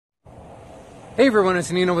Hey everyone, it's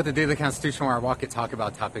Nino with the Daily Constitution, where I walk and talk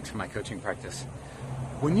about topics from my coaching practice.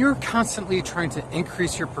 When you're constantly trying to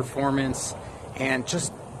increase your performance and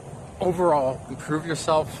just overall improve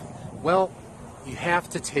yourself, well, you have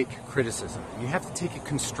to take criticism. You have to take it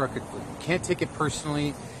constructively. You can't take it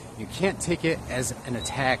personally. You can't take it as an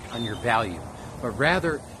attack on your value, but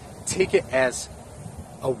rather take it as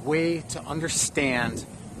a way to understand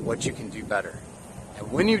what you can do better.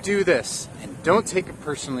 And when you do this and don't take it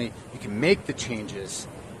personally, you can make the changes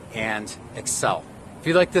and excel. If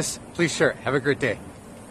you like this, please share it. Have a great day.